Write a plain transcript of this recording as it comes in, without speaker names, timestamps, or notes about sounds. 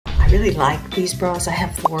really like these bras. I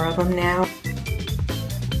have 4 of them now.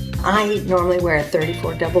 I normally wear a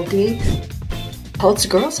 34 double D. Holds the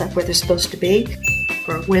girls up where they're supposed to be.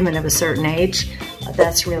 For women of a certain age,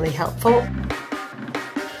 that's really helpful.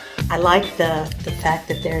 I like the fact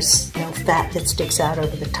that there's no fat that sticks out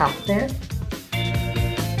over the top there.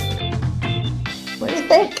 What do you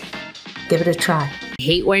think? Give it a try.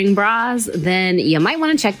 Hate wearing bras? Then you might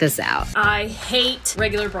want to check this out. I hate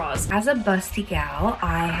regular bras. As a busty gal,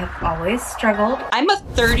 I have always struggled. I'm a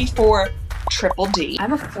 34 triple D.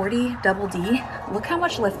 I'm a 40 double D. Look how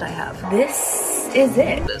much lift I have. This is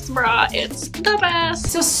it. This bra, it's the best.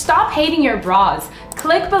 So stop hating your bras.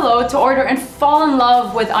 Click below to order and fall in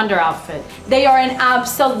love with Under Outfit. They are an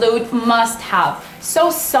absolute must-have. So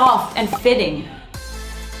soft and fitting.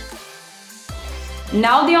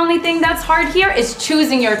 Now the only thing that's hard here is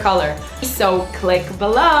choosing your color. So click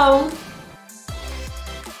below.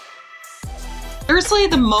 Seriously,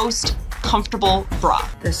 the most comfortable bra.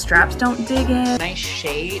 The straps don't dig in. Nice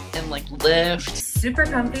shade and like lift. Super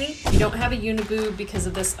comfy. You don't have a uniboob because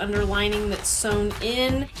of this underlining that's sewn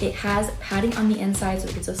in. It has padding on the inside so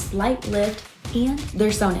it gets a slight lift, and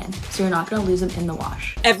they're sewn in, so you're not gonna lose them in the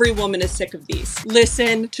wash. Every woman is sick of these.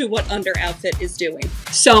 Listen to what Under Outfit is doing.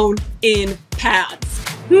 Sewn in pads.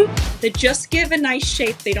 They just give a nice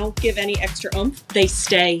shape. They don't give any extra oomph. They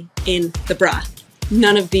stay in the bra.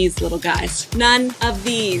 None of these little guys. None of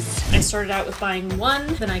these. I started out with buying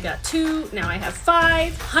 1, then I got 2, now I have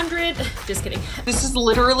 500. Just kidding. This is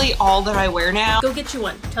literally all that I wear now. Go get you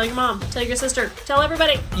one. Tell your mom, tell your sister, tell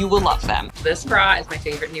everybody. You will love them. This bra is my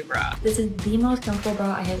favorite new bra. This is the most comfortable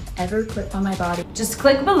bra I have ever put on my body. Just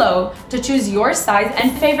click below to choose your size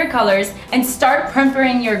and favorite colors and start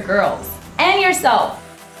pampering your girls and yourself.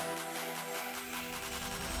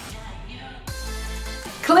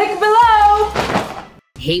 Click below.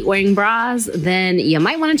 Hate wearing bras? Then you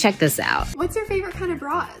might want to check this out. What's your favorite kind of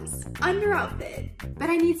bras? Under Outfit.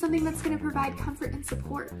 But I need something that's going to provide comfort and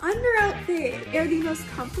support. Under Outfit are the most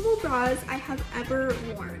comfortable bras I have ever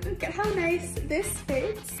worn. Look at how nice this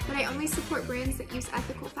fits. But I only support brands that use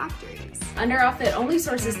ethical factories. Under Outfit only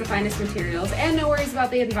sources the finest materials and no worries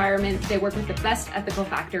about the environment. They work with the best ethical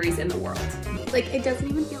factories in the world. Like, it doesn't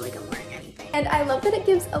even feel like I'm wearing anything. And I love that it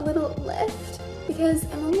gives a little lift because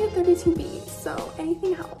I'm only a 32B, so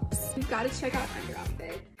anything helps. You've got to check out Under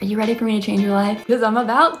Outfit. Are you ready for me to change your life? Because I'm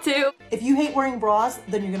about to. If you hate wearing bras,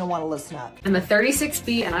 then you're gonna wanna listen up. I'm a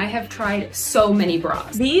 36B and I have tried so many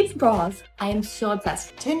bras. These bras, I am so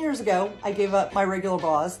obsessed. 10 years ago, I gave up my regular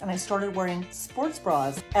bras and I started wearing sports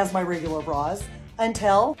bras as my regular bras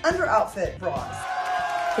until Under Outfit bras.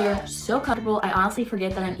 They're so comfortable, I honestly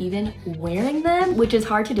forget that I'm even wearing them, which is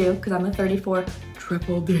hard to do because I'm a 34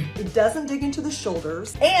 triple D. It doesn't dig into the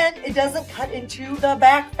shoulders and it doesn't cut into the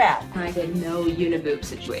back fat. I get no uniboob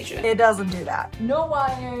situation. It doesn't do that. No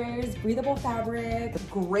wires, breathable fabric.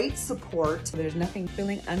 Great support. There's nothing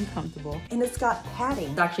feeling uncomfortable. And it's got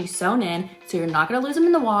padding. It's actually sewn in, so you're not gonna lose them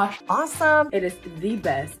in the wash. Awesome. It is the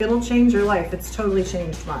best. It'll change your life. It's totally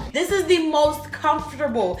changed mine. This is the most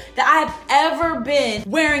comfortable that I've ever been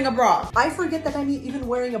wearing a bra. I forget that I'm even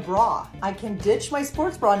wearing a bra. I can ditch my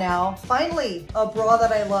sports bra now. Finally, a bra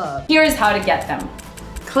that I love. Here's how to get them.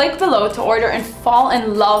 Click below to order and fall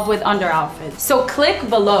in love with Under Outfit. So click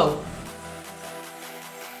below.